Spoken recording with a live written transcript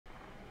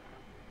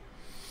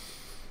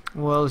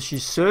Well, she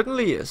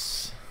certainly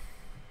is.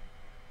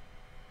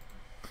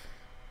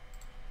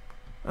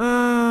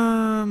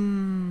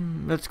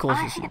 Let's call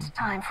I this think in. it's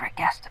time for a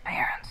guest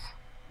appearance,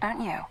 don't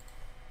you?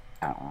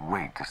 Can't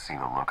wait to see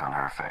the look on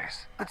her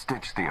face. Let's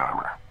ditch the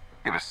armor.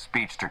 Give a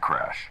speech to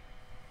Crash.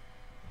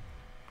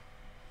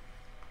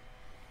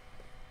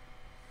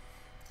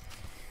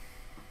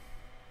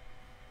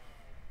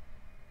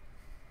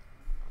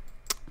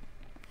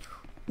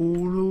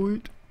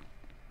 Alright.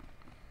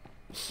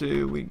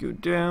 So we go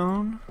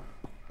down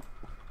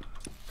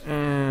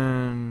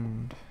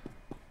and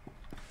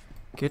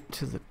get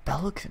to the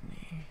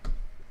balcony.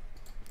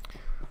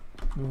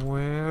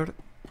 Where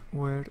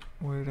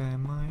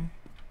am I?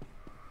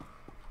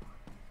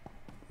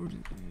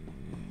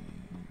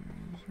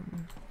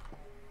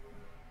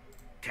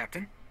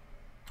 Captain?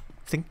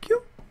 Thank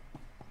you.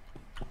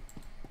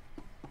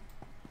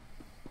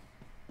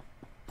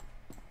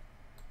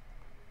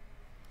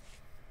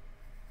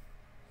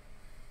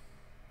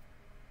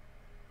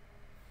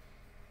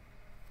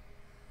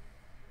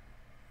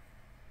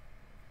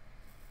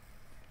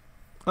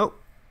 Oh,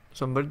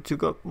 somebody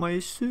took up my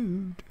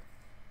suit.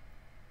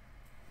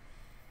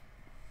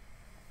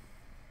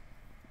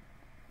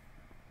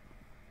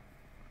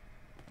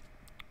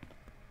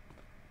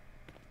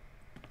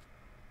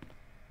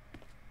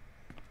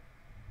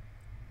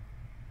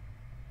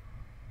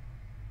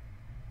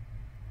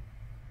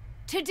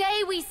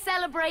 Today we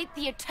celebrate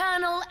the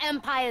Eternal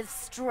Empire's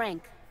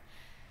strength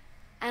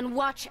and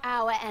watch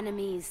our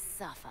enemies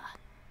suffer.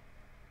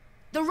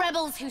 The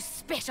rebels who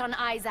spit on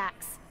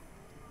Isaacs.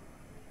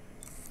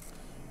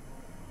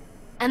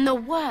 And the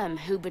worm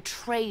who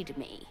betrayed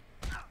me.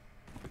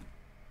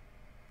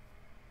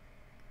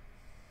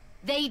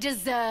 They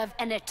deserve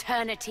an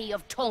eternity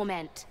of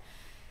torment.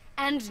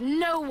 And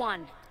no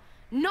one,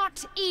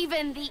 not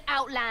even the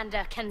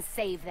Outlander, can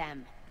save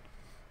them.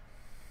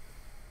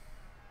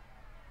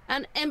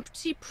 An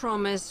empty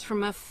promise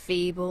from a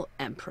feeble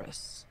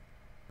empress.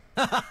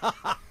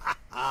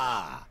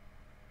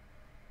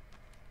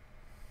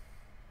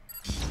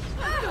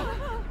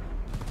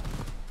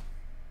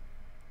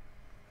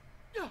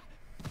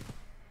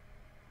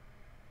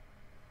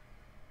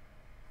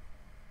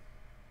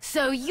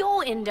 So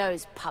you're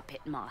Indo's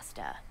puppet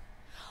master?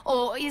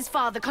 Or is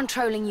Father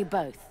controlling you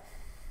both?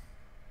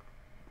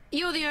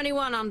 You're the only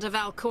one under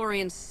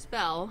Valkorian's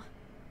spell.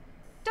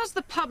 Does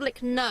the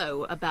public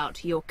know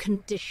about your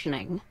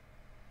conditioning?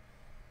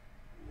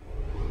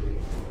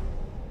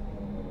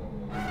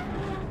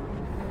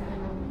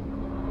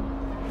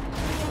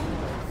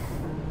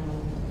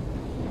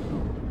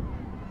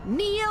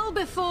 Kneel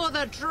before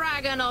the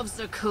Dragon of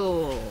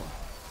SWtOR.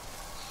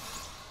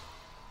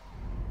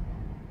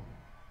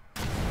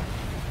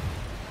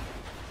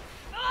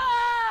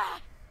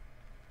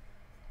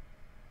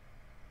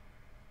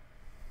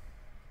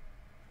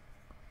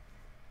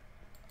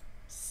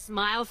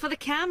 Smile for the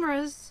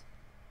cameras.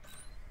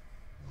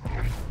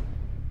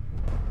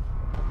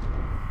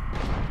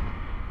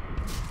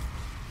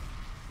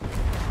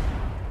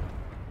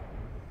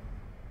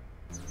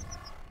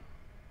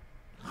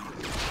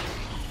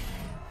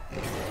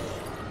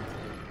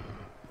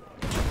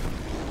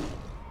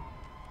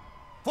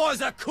 For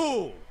the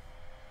cool!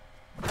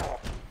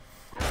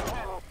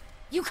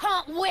 You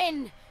can't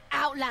win,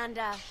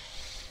 Outlander!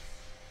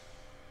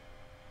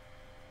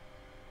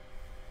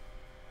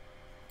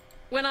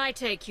 When I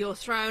take your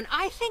throne,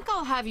 I think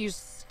I'll have you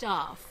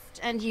stuffed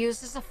and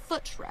used as a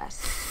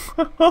footrest.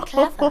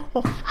 Clever.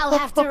 I'll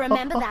have to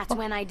remember that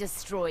when I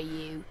destroy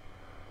you.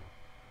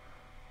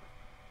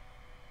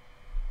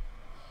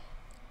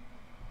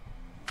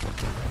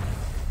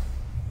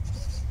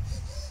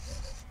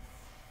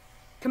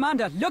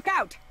 Commander, look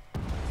out!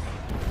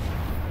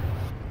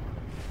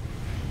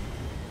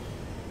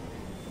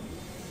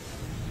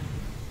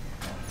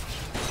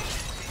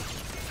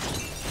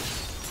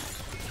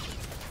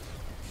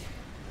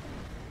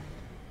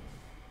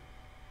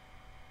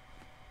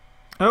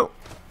 Oh.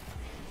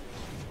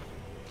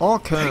 Take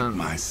Okay.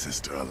 my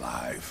sister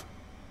alive.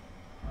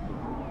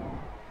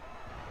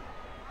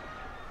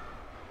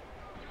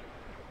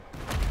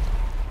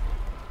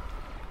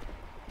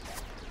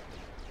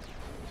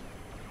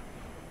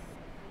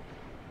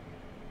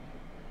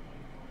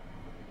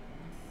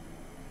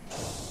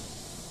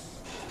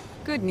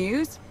 Good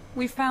news.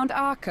 We found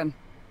Arkan.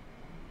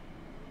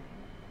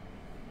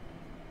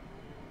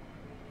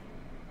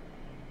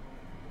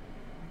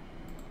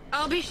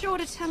 I'll be sure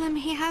to tell him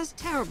he has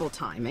terrible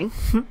timing.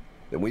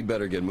 Then we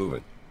better get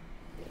moving.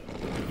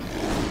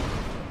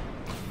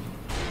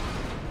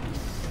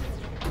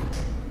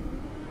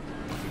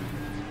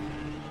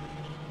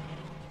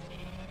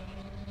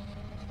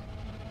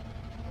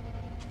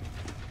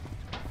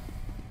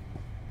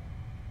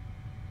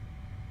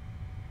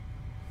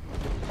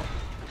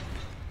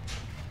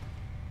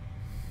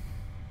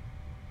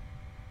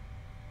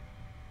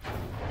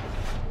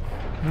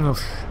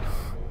 Oof.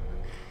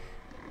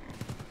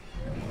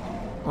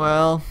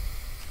 Well.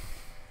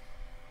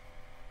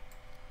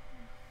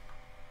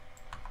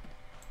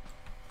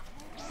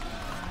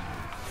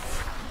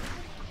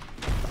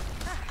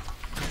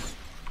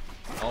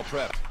 All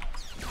prepped.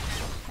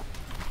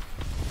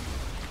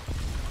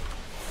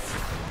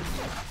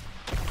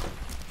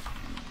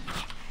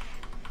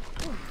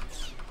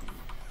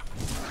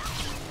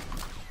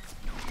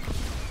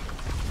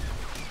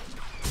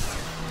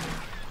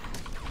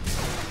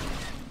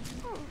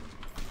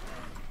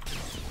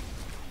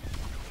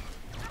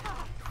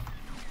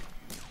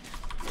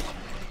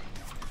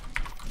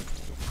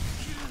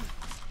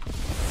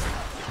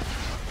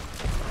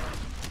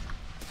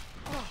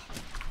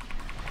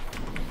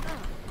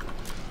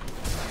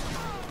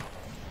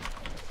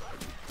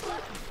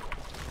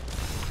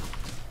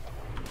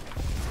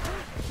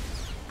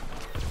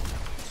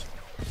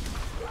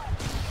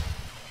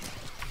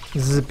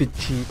 This is a bit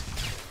cheat.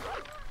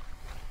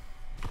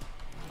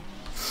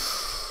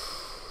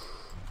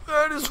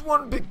 That is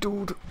one big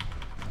dude.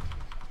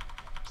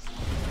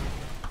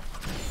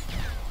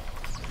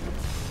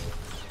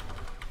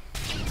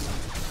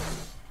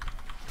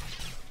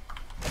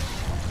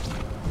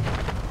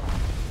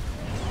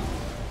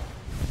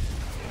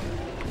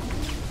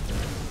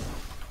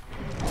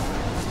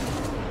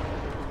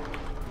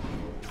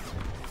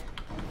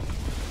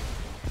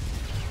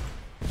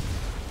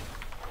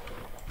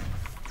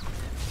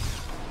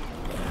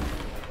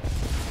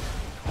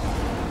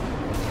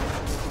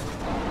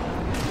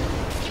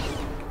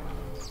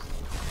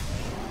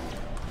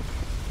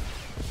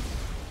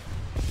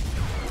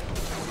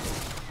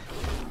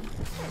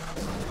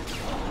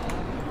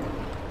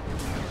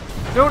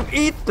 Don't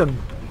eat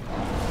them!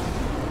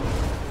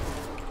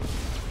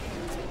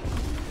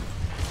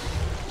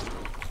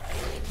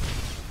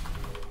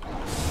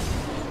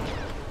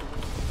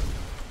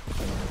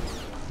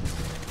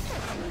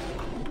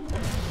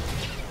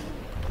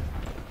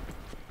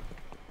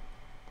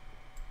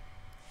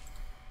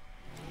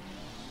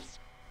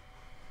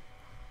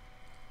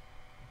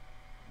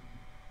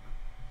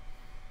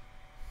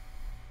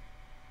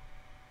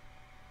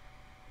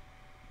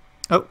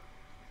 Oh.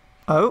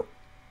 Oh.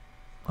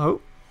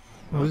 Oh.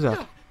 Who's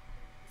that?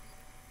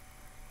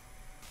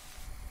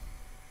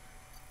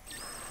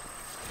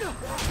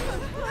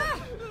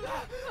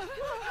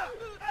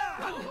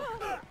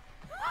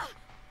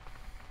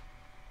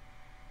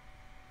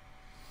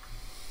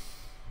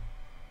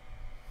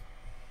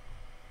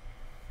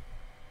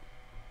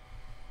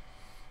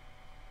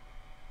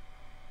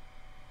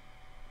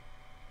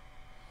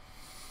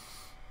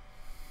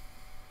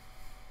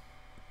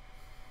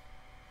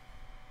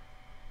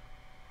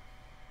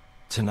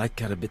 Tonight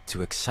got a bit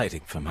too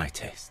exciting for my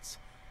tastes.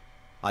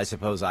 I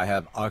suppose I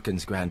have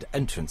Arkan's grand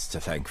entrance to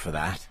thank for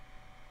that.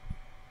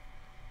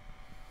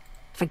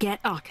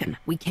 Forget Arkan.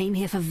 We came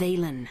here for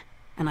Valen,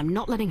 and I'm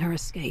not letting her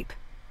escape.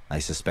 I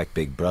suspect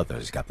Big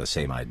Brother's got the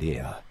same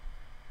idea.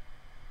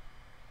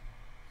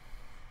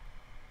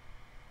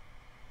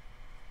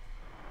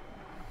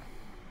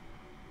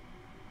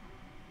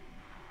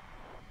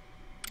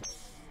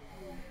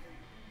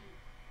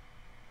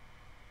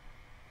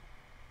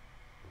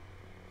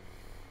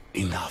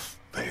 Enough,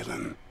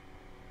 Valen.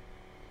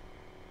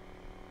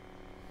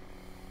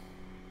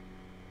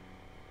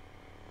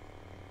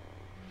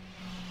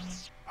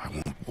 I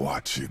won't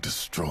watch you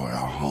destroy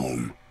our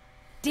home.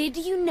 Did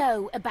you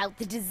know about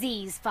the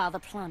disease Father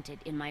planted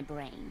in my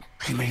brain?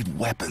 He made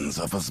weapons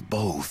of us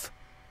both.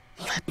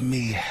 Let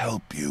me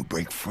help you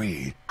break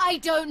free. I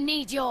don't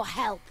need your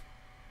help.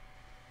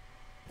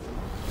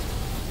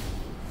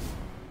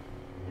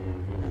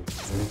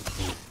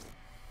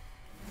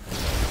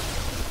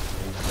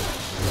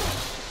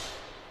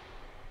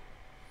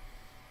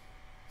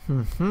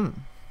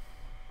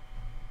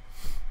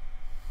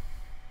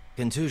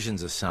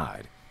 Contusions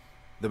aside,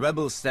 the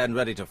rebels stand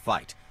ready to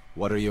fight.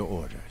 What are your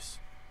orders?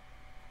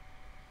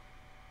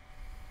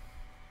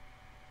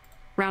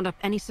 Round up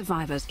any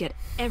survivors, get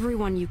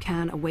everyone you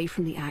can away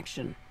from the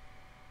action.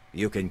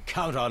 You can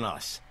count on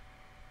us.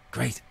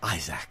 Great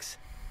Isaacs.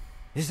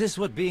 Is this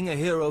what being a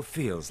hero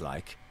feels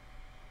like?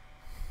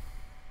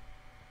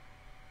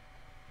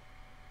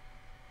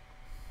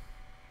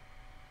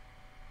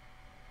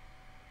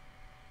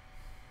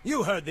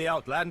 You heard the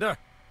Outlander.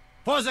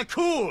 For the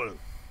cool!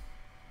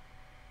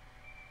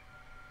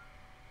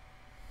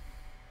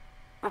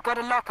 We've got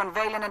a lock on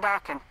Valen and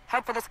Arkan.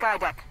 Head for the sky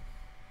deck.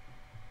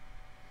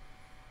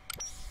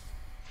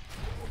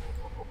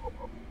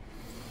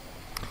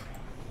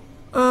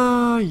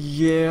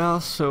 Yeah,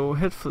 so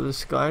head for the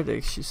sky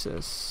deck, she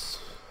says.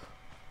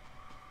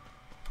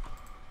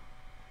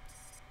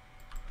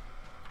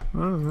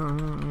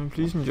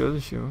 Please enjoy the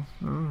show.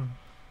 Oh.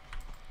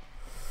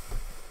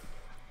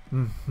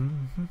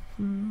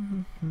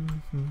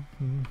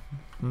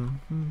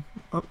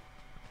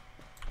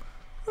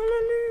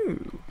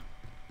 Hallelujah.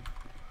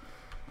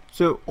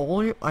 So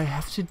all I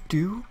have to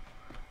do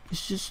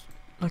is just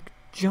like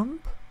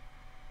jump.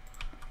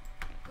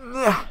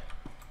 Yeah.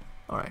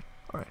 Alright,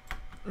 alright.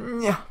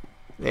 Yeah.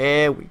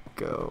 There we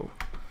go.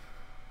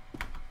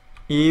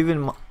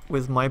 Even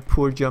with my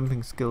poor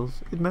jumping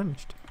skills, it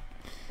managed.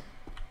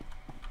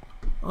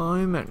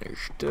 I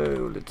managed.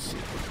 Let's see.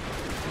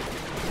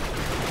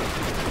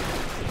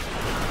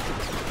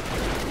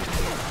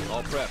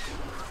 All prepped.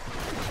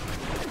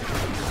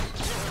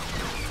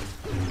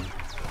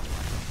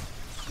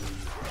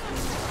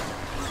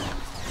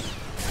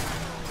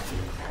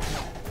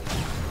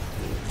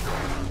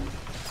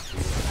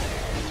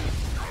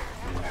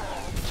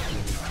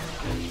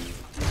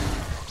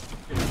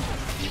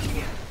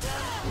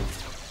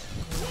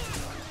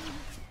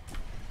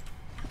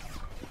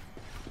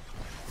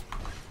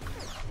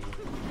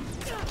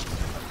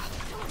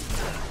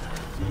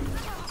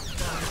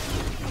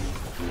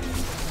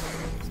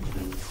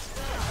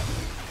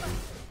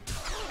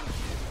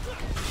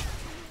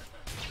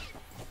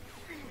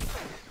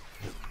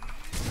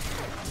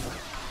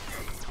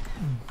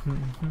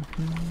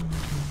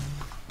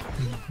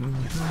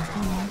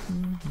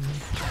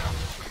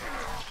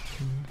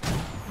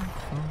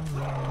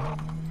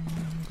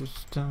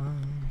 This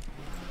time,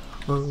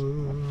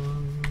 oh,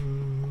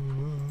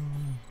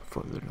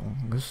 for the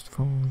longest,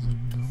 for the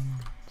longest.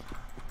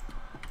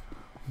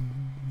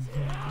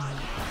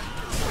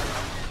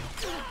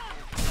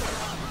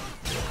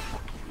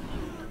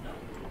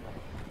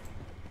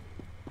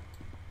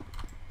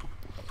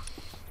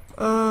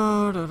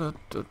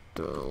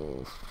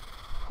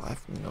 I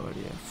have no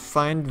idea.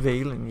 Find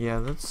Valen. Yeah,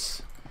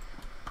 that's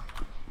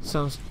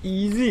sounds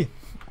easy.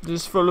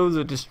 Just follow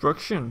the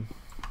destruction.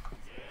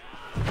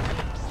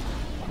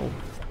 Oh.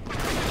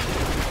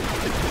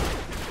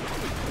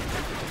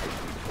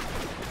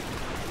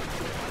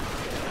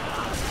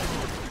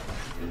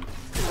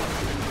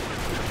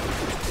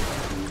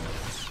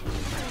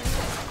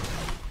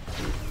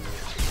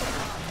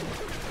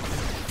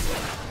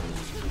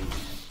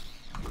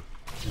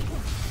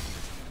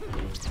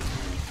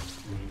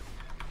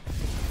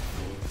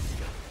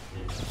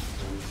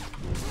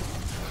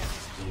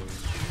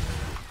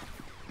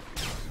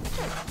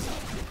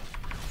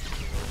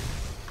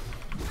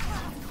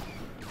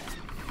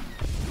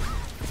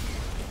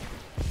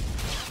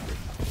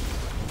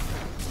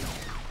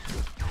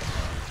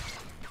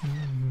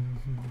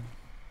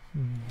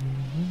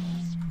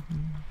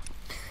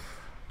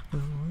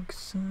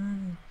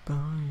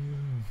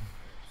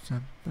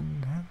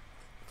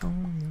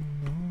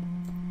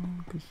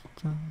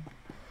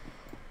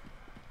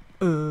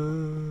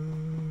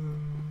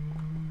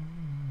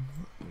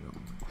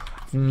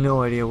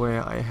 No idea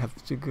where I have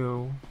to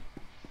go.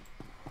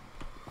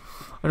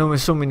 I know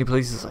there's so many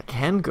places I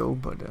can go,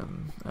 but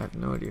I have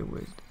no idea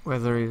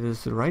whether it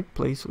is the right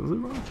place or the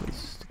wrong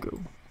place to go.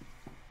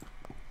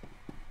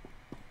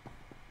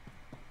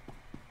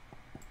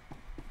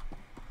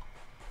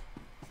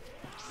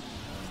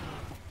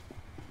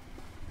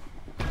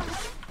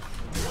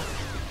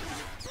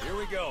 Here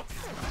we go.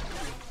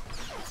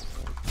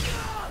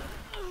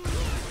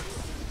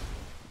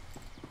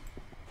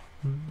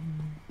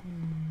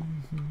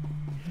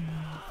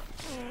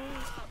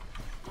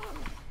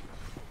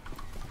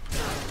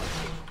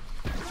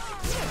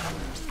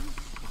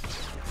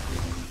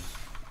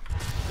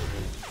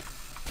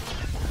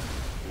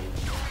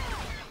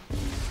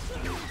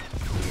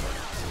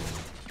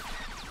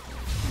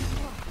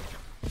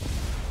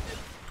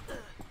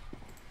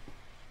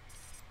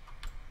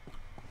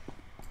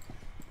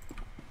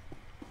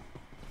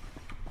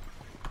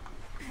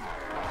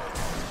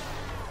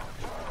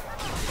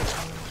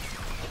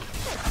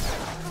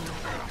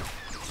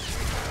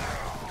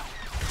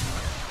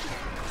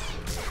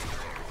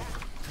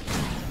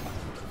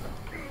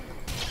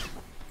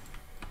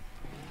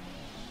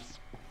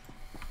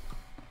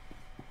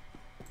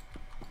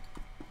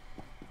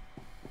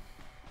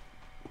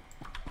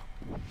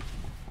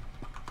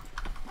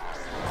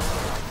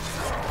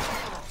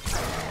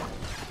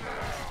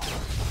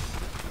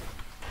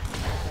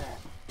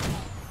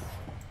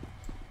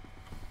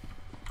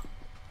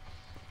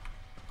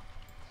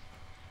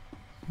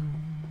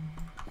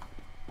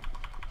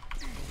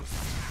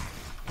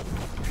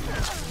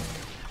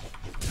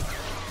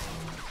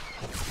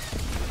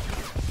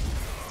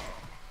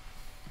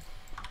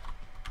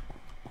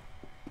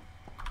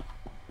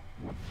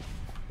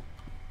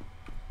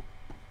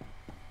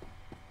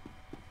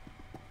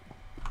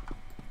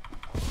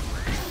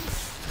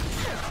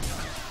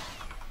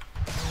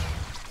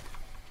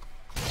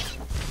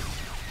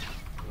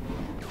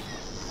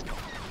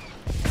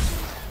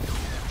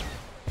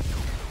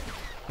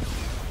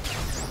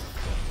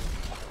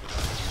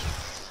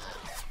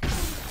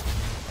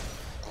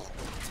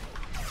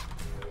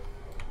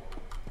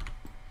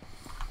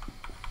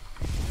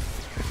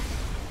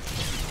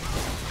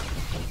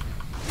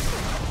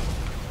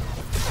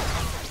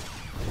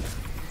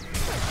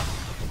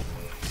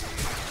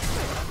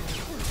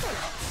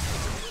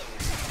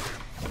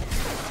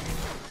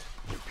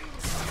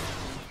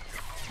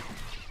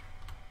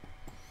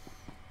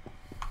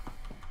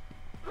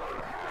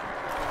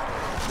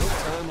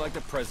 Like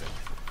the present.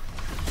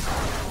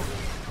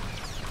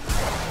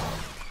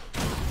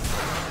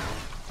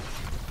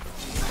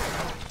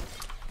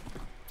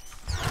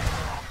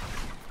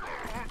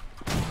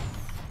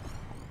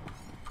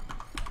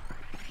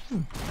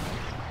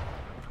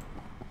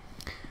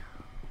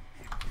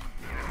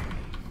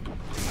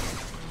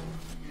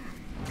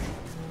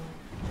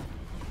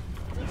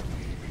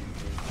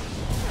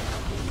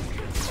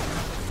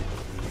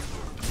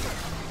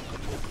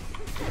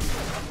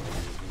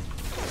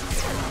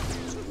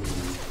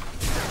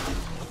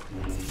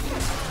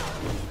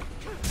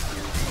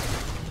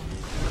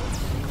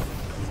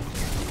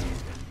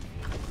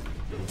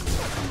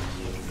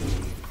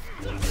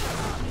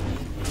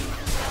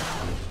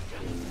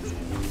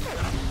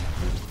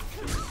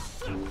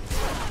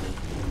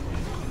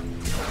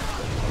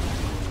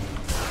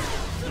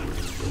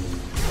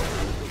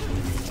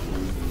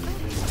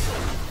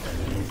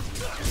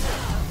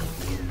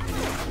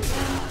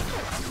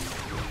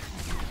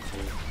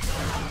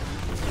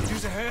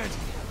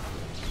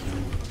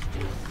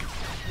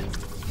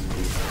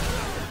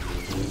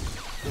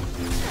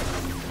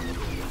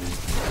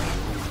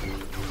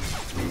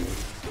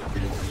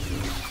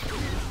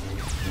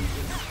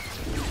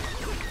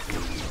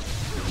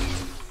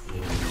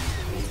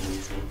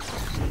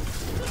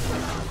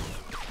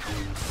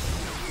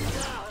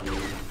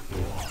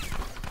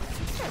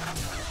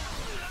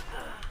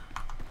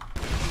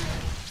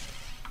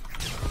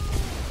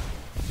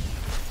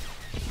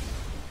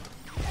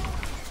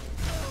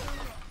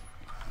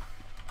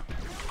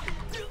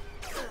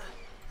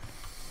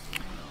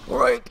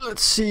 Alright,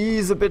 let's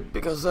seize a bit,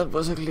 because that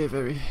was actually a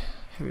very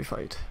heavy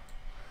fight.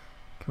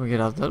 Can we get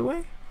out that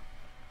way?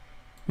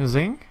 You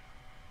think?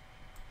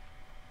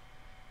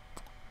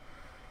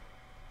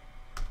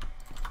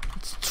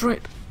 Let's try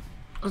it.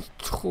 Let's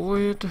try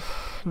it.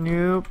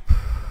 Nope.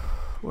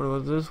 What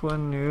about this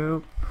one?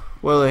 Nope.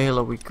 Where the hell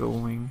are we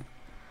going?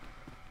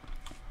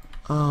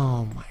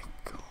 Oh my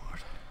god.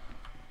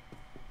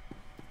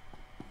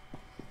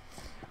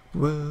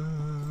 Well,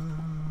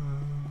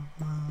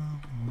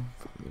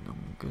 for the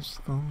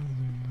longest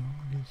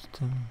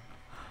time.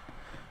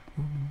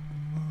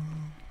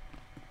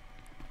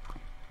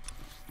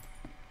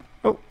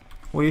 Oh,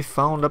 we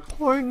found a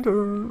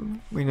pointer.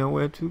 We know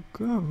where to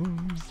go.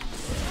 No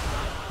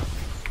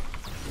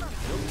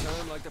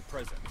time like the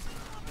present.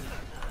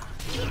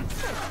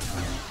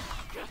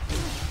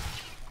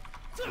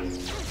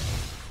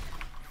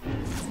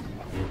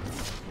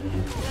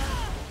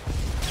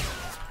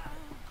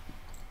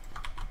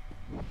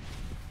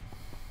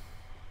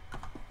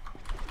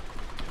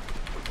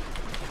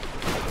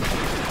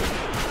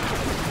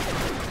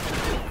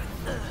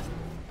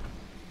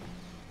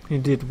 He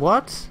did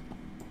what?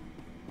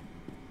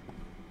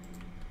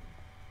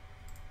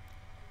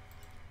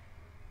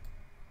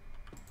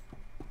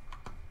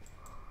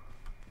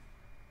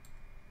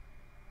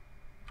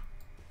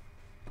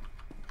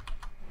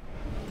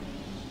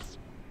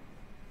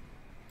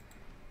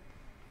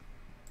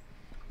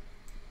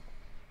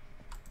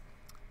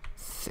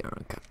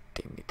 Sarah, god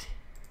damn it.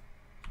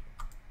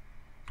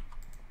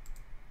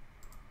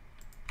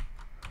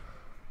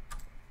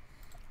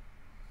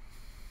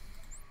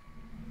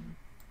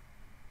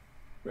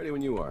 Ready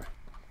when you are.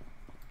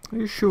 Are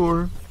you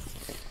sure?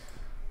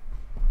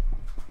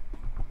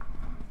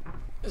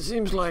 It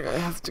seems like I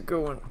have to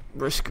go and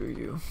rescue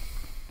you.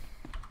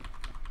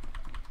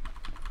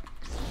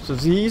 So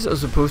these are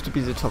supposed to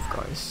be the tough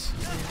guys.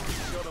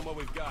 Show them what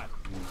we've got.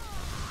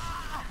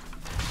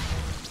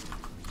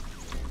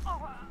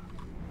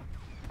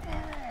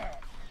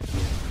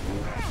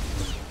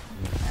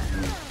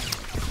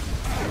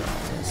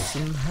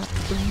 Doesn't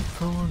happen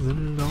for the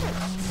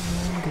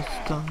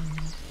longest time.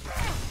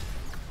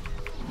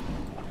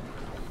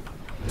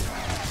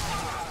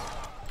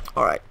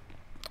 Alright.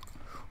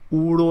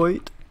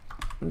 Alright.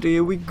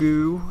 There we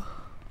go.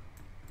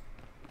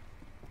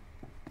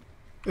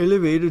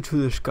 Elevator to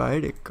the sky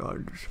deck,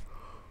 guards.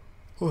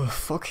 Oh,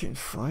 fucking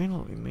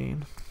finally,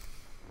 man.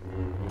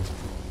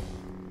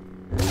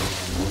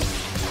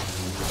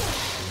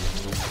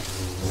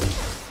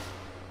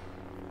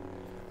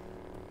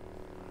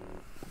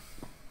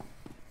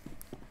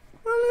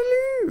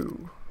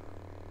 Hallelujah.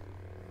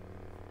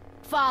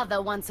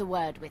 Father wants a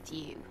word with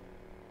you.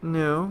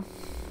 No.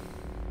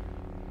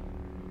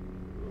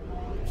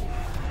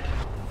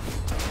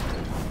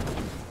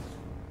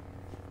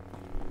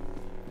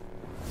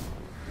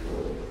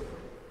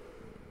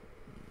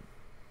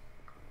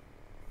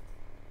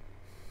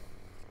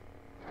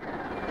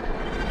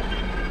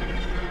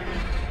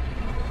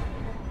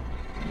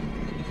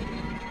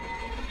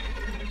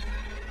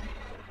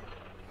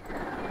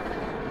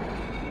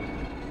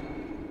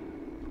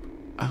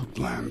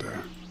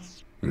 Outlander.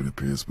 It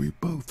appears we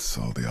both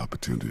saw the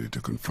opportunity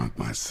to confront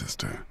my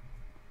sister.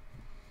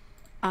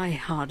 I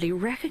hardly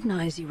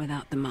recognize you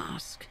without the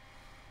mask.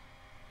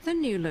 The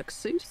new look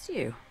suits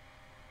you.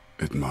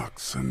 It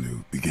marks a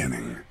new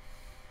beginning.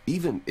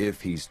 Even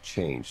if he's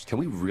changed, can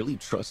we really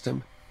trust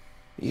him?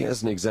 He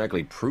hasn't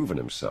exactly proven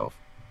himself.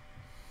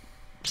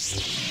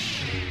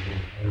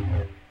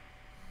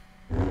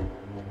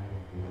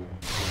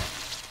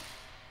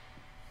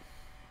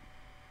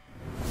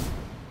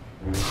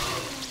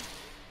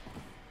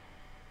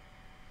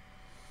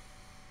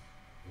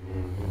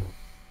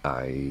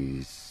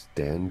 I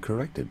stand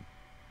corrected.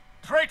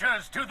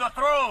 Traitors to the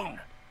throne!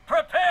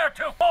 Prepare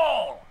to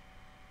fall!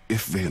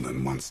 If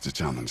Valen wants to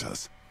challenge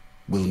us,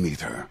 we'll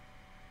meet her.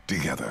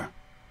 Together.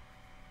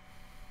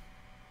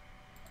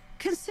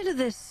 Consider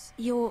this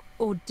your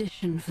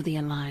audition for the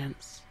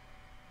Alliance.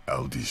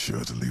 I'll be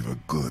sure to leave a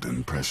good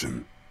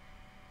impression.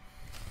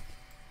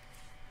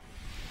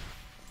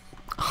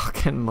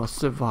 Ken must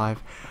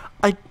survive.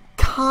 I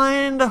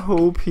kinda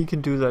hope he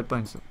can do that by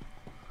himself.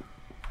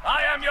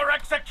 I am your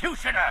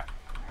executioner!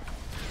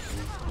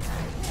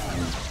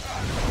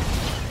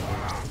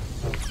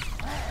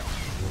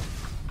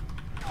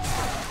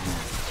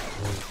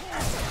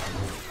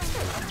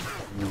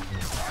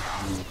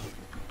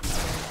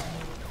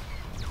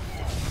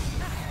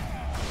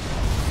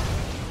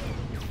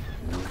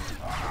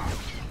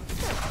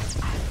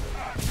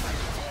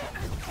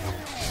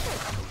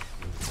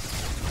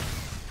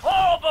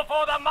 Fall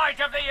before the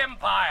might of the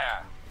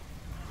Empire!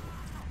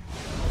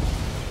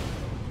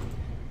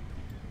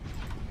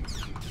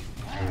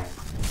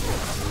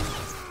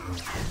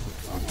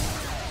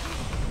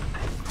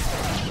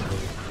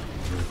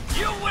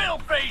 You will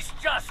face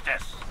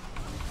justice!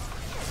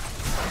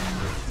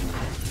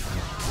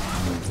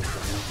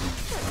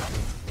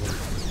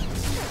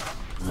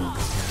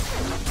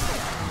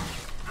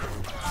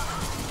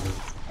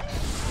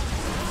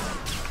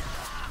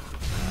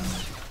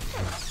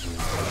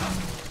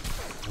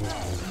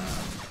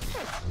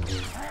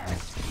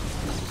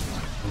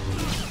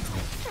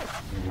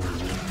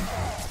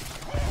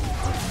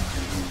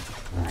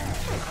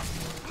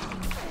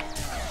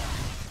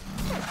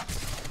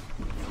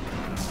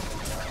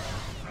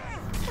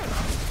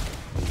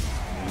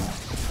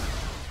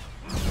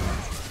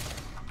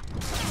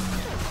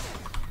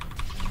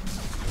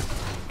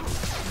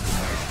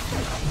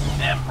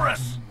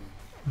 Empress,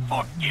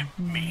 forgive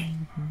me.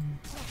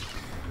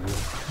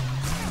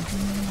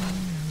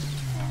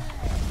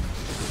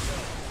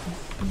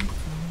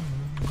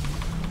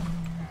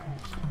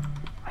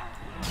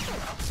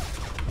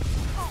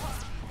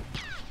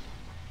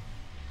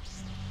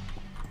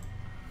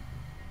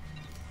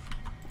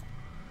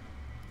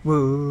 Whoa,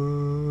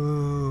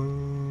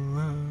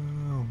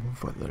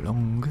 for the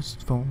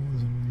longest time.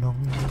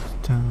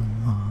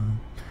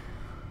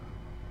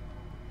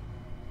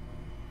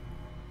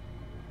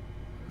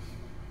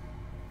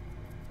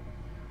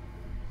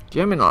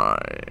 Gemini.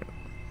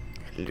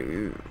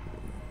 Hello.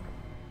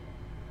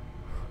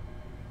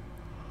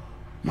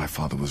 My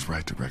father was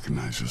right to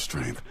recognize your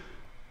strength.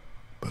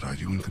 But are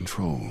you in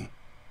control?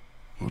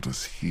 Or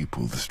does he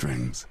pull the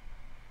strings?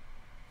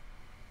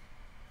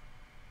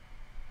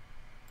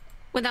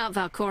 Without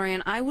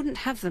Valkorion, I wouldn't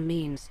have the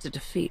means to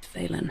defeat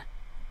Valen.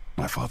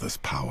 My father's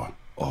power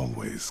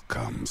always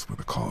comes with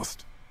a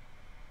cost.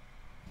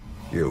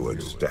 You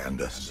would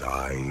stand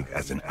aside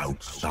as an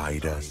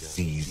outsider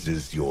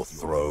seizes your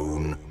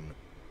throne?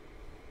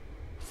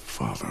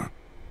 Father.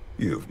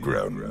 You've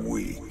grown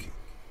weak.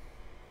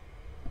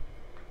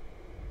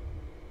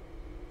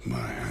 My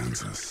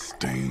hands are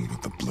stained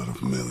with the blood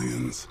of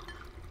millions.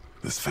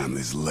 This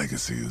family's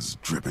legacy is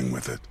dripping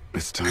with it.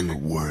 It's time a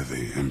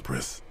worthy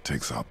Empress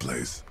takes our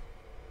place.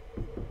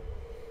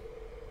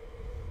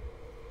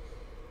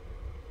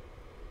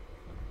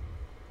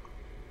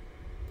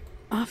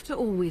 After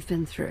all we've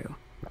been through,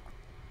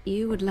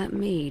 you would let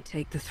me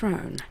take the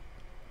throne?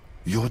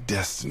 Your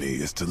destiny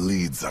is to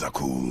lead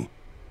Zadakul.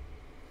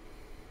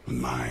 And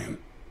mine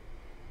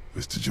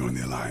is to join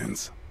the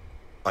Alliance.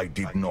 I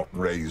did not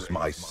raise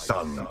my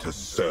son to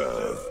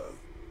serve.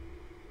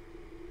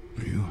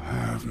 You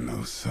have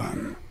no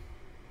son.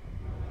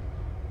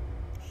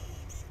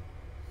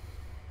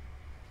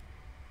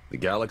 The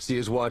galaxy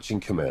is watching,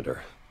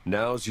 Commander.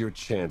 Now's your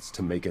chance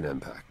to make an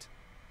impact.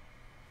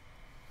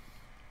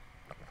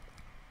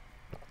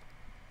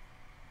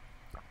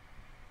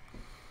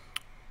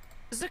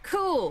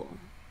 Zakul,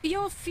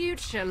 your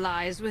future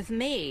lies with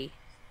me.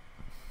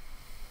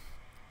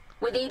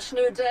 With each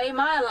new day,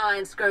 my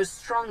alliance grows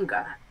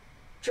stronger.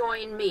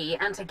 Join me,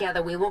 and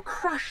together we will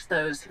crush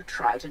those who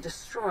try to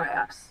destroy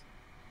us.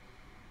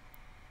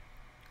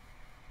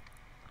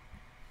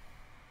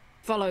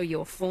 Follow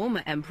your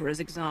former Emperor's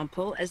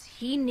example as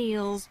he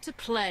kneels to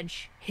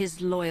pledge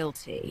his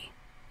loyalty.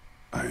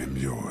 I am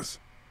yours,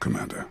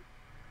 Commander.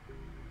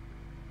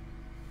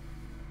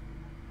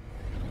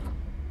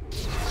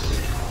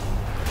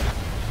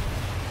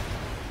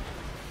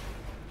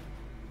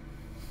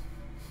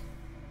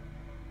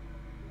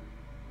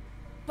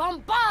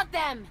 Bombard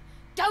them!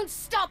 Don't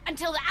stop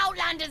until the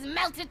Outlanders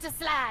melted to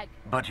slag!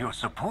 But your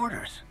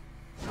supporters...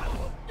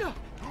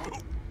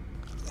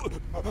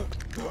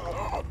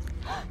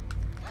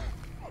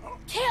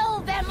 Kill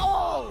them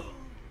all!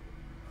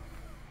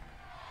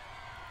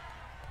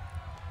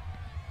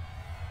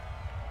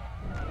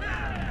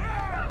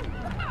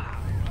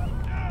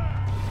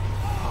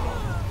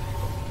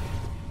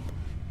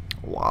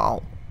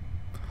 Wow.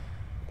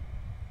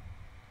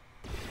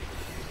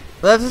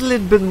 That's a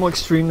little bit more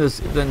extreme than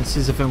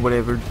Sizzafem would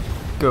ever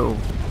go.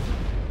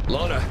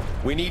 Lana,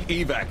 we need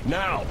evac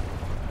now!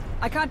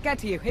 I can't get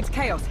to you. It's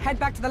chaos. Head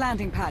back to the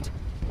landing pad.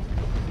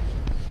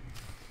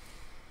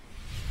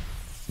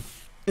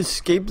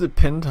 Escape the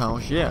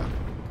penthouse, yeah.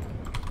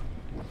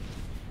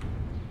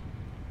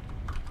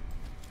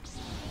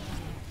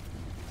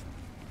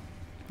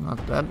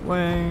 Not that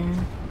way.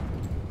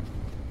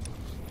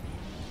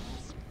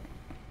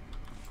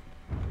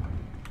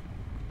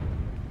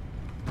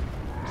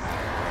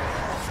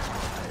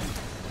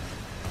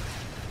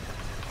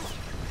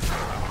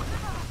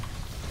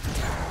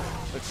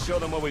 Let's show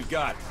them what we've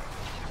got.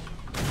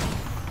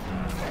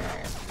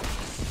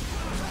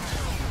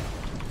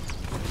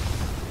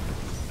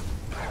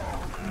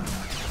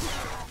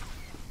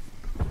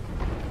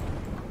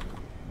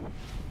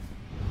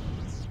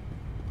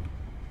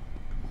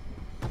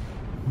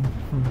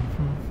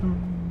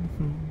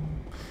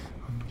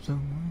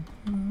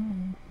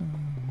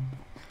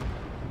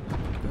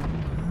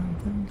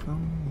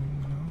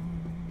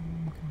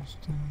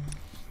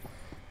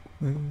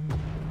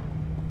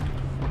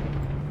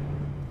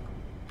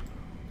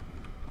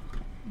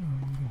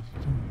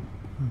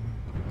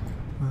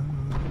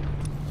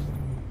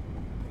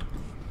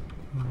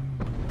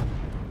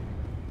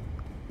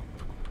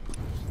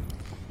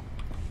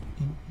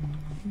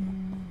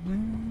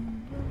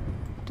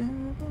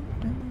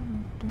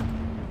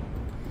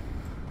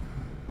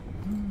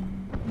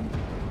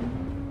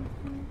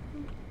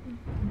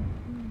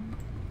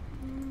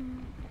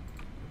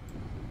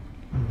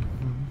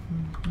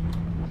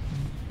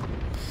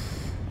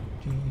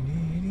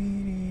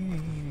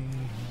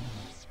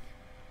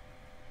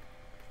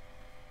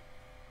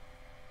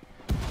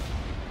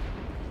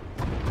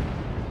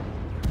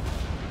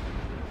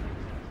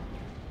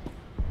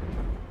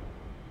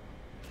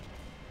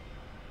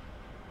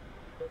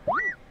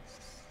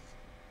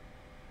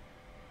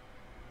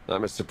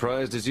 I'm as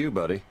surprised as you,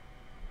 buddy.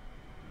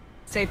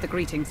 Save the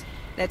greetings.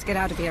 Let's get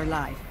out of here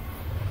alive.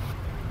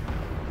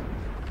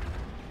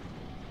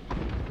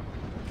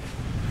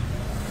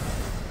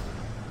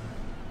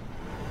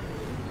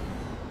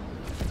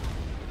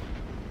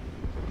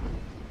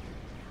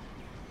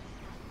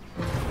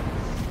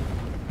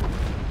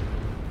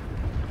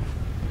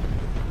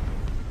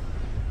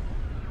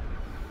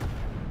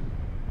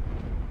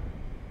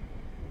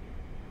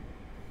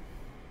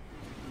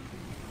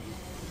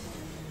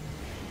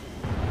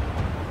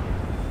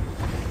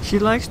 She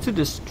likes to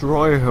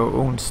destroy her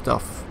own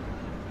stuff.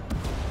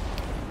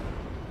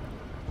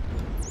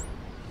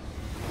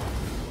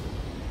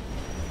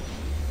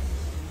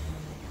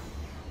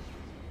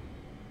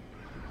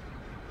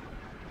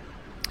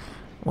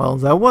 Well,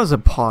 that was a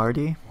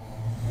party.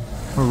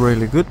 A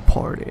really good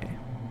party.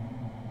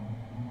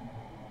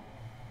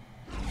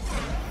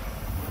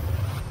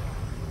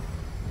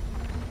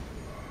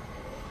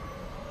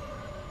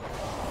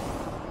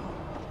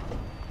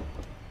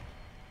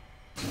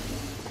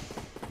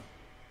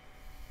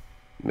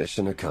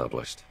 Mission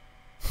accomplished.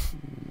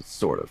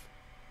 Sort of.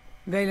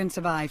 Valen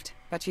survived,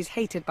 but she's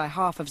hated by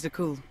half of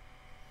Zakul.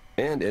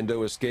 And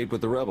Endo escaped with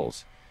the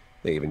rebels.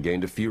 They even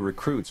gained a few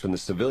recruits from the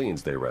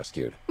civilians they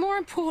rescued. More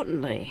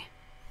importantly,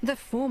 the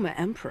former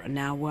Emperor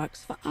now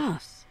works for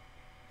us.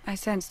 I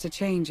sensed a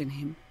change in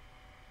him.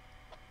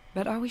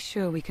 But are we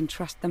sure we can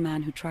trust the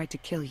man who tried to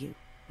kill you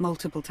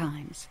multiple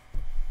times?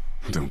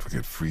 Don't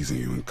forget freezing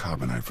you in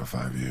carbonite for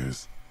 5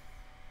 years.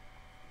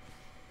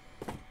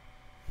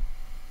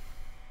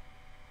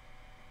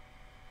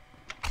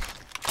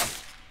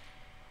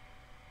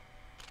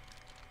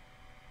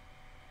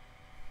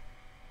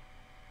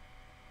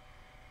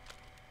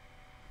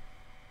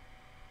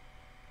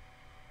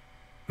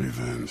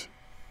 Revenge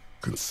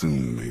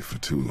consumed me for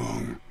too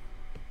long.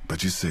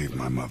 But you saved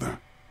my mother.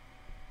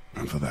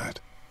 And for that,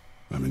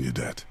 I'm in your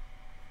debt.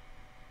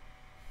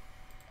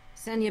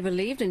 Senya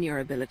believed in your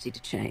ability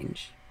to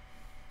change.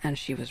 And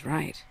she was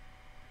right.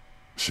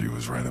 She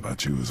was right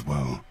about you as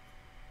well.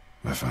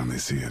 I finally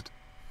see it.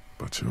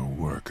 But your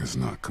work is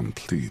not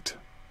complete.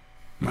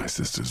 My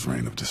sister's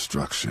reign of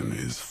destruction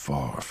is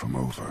far from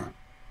over.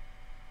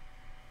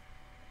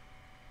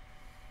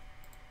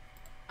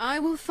 I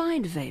will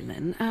find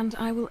Valen, and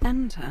I will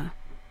end her.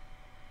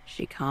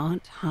 She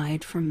can't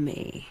hide from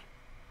me.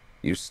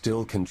 You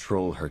still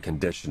control her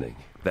conditioning.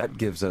 That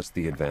gives us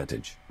the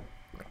advantage.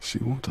 She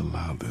won't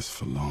allow this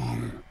for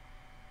long.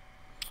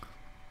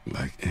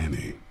 Like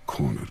any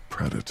cornered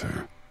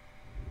predator,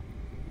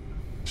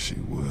 she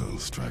will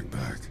strike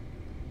back.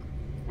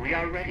 We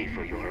are ready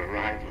for your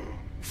arrival.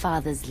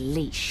 Father's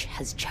leash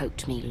has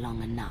choked me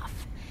long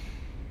enough.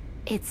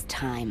 It's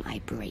time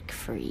I break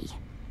free.